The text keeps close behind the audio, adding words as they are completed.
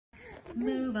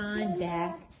Move on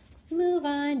back, move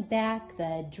on back.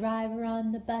 The driver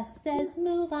on the bus says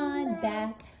move on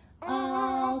back.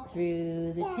 All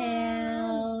through the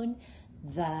town,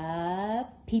 the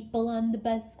people on the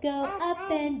bus go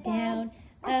up and down,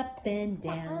 up and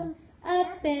down,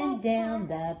 up and down.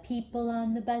 The people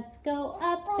on the bus go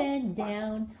up and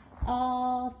down,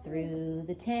 all through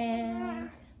the town.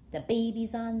 The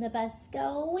babies on the bus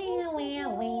go wah, wah,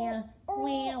 wah,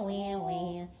 wah, wah, wah,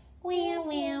 wah,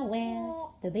 wah, wah.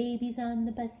 The babies on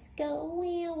the bus go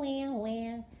wah, wah,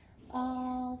 wah,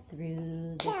 all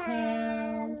through the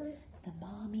town. The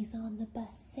mommies on the bus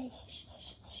say shh, shh,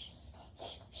 shh,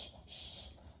 shh, shh, shh,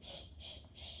 shh, shh,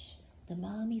 shh. The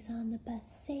mommies on the bus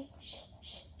say shh,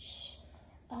 shh, shh,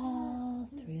 all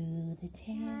through the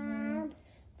town.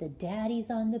 The daddies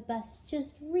on the bus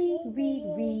just read, read,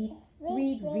 read,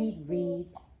 read, read, read,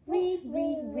 read,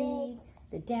 read, read.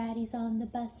 The daddies on the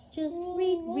bus just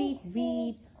read, read,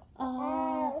 read,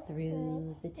 all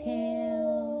through the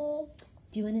town.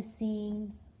 Do you want to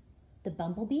sing the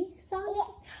Bumblebee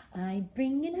song? I'm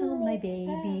bringing home my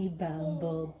baby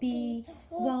Bumblebee.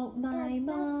 Won't my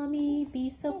mommy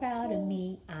be so proud of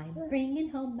me? I'm bringing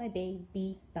home my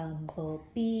baby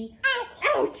Bumblebee.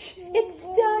 Ouch! It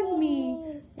stung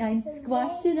me. I'm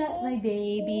squashing up my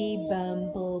baby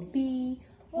Bumblebee.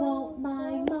 Won't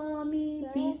my mommy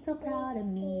be so proud of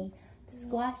me?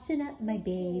 Squashing up my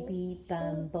baby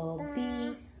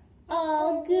Bumblebee.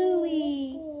 All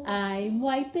gooey. I'm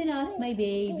wiping off my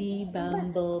baby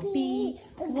Bumblebee.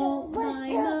 Won't my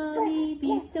mommy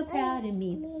be so proud of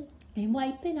me? I'm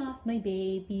wiping off my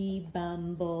baby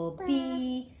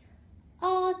Bumblebee.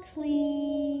 All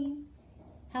clean.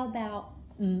 How about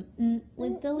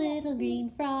went the little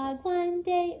green frog one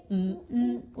day?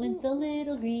 Went the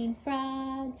little green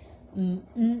frog.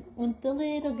 Went the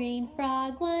little green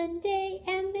frog one day,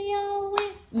 and they all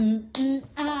went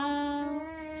ah.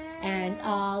 And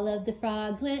all of the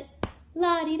frogs went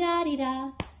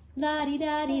la-di-da-di-da,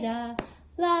 la-di-da-di-da,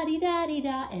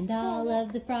 la-di-da-di-da. And all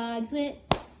of the frogs went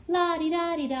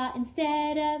la-di-da-di-da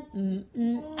instead of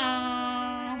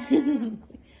ah.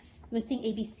 Let's sing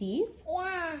ABCs?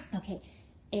 Yeah. Okay.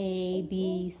 A,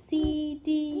 B, C,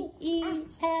 D, E,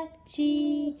 F,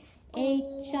 G,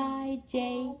 H, I,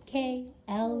 J, K,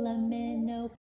 L, M, N, O,